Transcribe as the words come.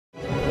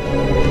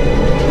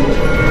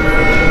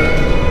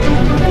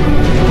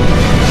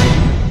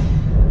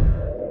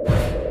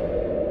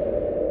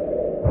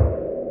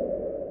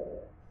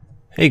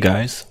Hey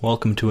guys,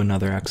 welcome to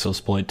another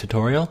Exosploit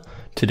tutorial.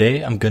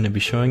 Today I'm going to be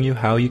showing you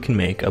how you can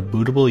make a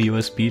bootable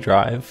USB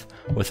drive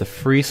with a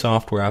free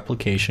software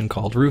application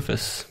called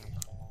Rufus.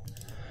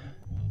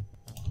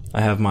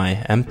 I have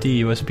my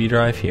empty USB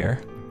drive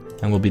here,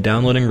 and we'll be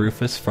downloading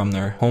Rufus from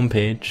their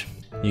homepage.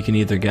 You can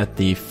either get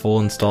the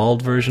full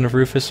installed version of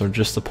Rufus or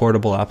just the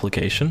portable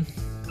application.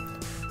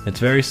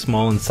 It's very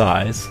small in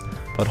size,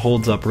 but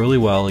holds up really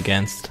well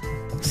against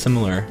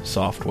similar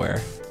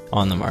software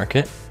on the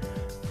market.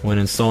 When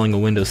installing a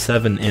Windows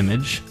 7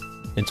 image,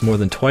 it's more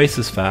than twice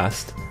as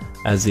fast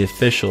as the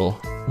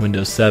official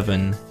Windows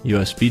 7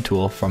 USB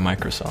tool from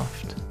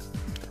Microsoft.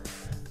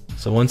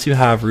 So once you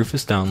have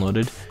Rufus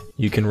downloaded,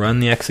 you can run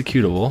the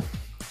executable,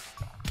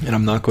 and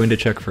I'm not going to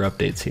check for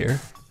updates here.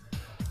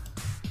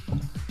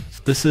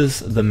 So this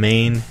is the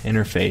main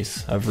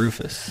interface of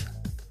Rufus.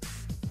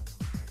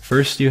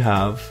 First you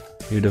have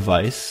your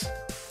device,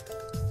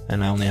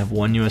 and I only have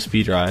one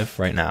USB drive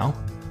right now.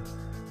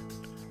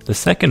 The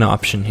second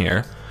option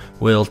here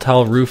will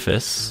tell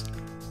Rufus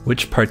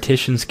which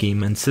partition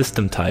scheme and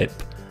system type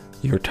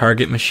your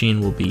target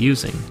machine will be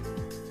using.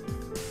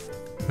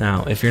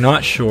 Now, if you're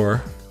not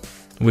sure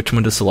which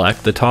one to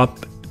select, the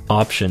top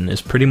option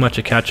is pretty much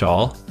a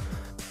catch-all.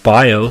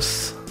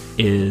 BIOS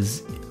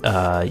is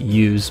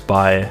used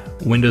by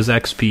Windows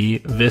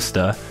XP,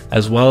 Vista,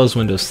 as well as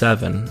Windows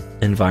 7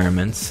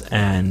 environments,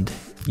 and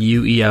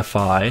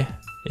UEFI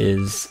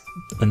is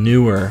a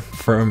newer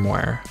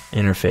firmware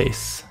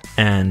interface,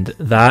 and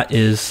that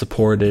is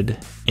supported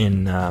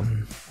in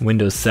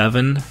Windows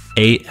 7,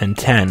 8, and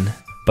 10,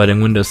 but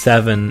in Windows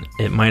 7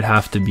 it might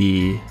have to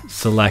be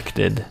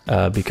selected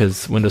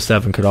because Windows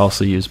 7 could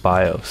also use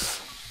BIOS.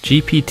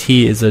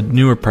 GPT is a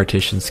newer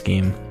partition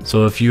scheme,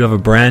 so if you have a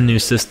brand new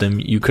system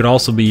you could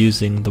also be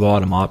using the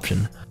bottom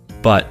option,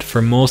 but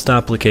for most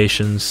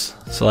applications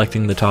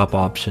selecting the top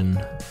option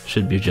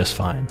should be just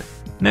fine.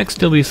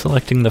 Next you'll be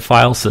selecting the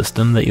file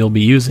system that you'll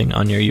be using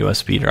on your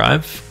USB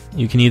drive.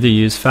 You can either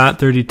use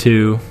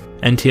FAT32,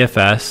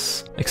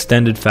 NTFS,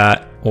 Extended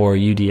FAT, or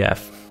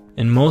UDF.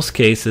 In most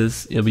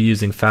cases you'll be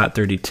using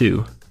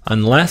FAT32,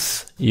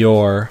 unless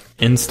your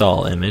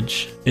install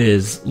image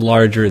is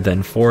larger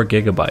than 4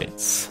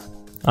 gigabytes.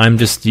 I'm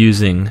just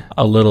using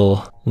a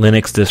little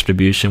Linux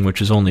distribution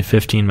which is only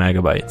 15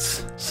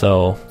 megabytes,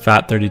 so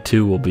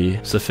FAT32 will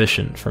be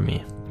sufficient for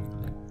me.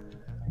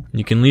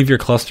 You can leave your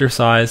cluster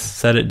size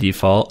set at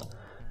default,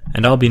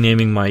 and I'll be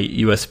naming my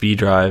USB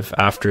drive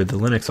after the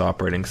Linux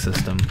operating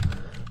system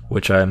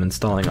which I am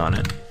installing on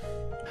it.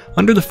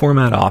 Under the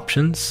format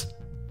options,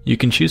 you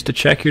can choose to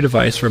check your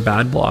device for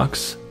bad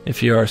blocks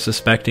if you are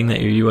suspecting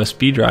that your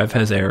USB drive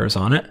has errors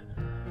on it.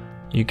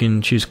 You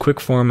can choose quick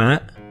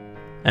format,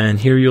 and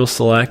here you'll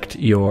select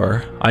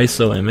your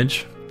ISO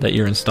image that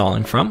you're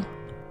installing from,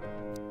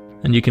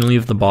 and you can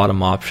leave the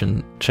bottom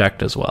option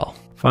checked as well.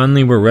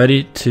 Finally, we're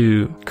ready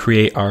to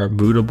create our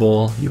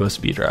bootable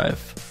USB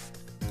drive.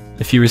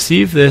 If you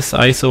receive this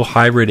ISO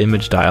hybrid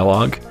image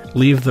dialog,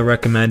 leave the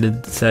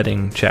recommended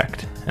setting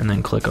checked and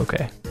then click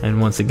OK. And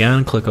once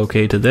again, click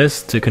OK to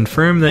this to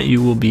confirm that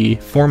you will be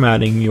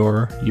formatting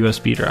your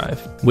USB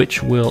drive,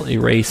 which will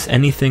erase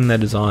anything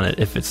that is on it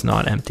if it's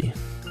not empty.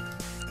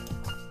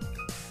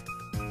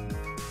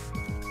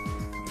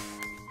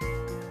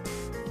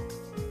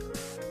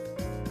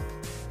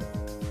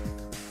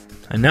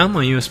 And now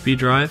my USB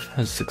drive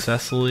has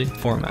successfully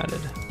formatted.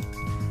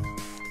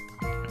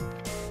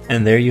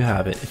 And there you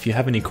have it. If you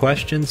have any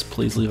questions,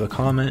 please leave a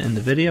comment in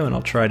the video and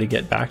I'll try to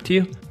get back to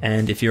you.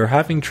 And if you're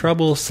having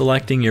trouble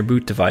selecting your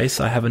boot device,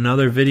 I have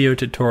another video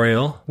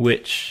tutorial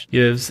which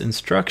gives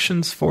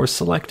instructions for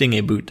selecting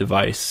a boot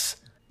device.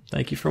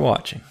 Thank you for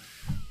watching.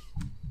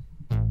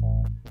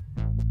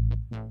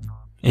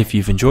 If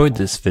you've enjoyed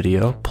this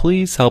video,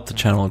 please help the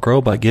channel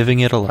grow by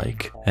giving it a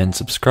like and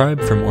subscribe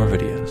for more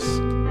videos.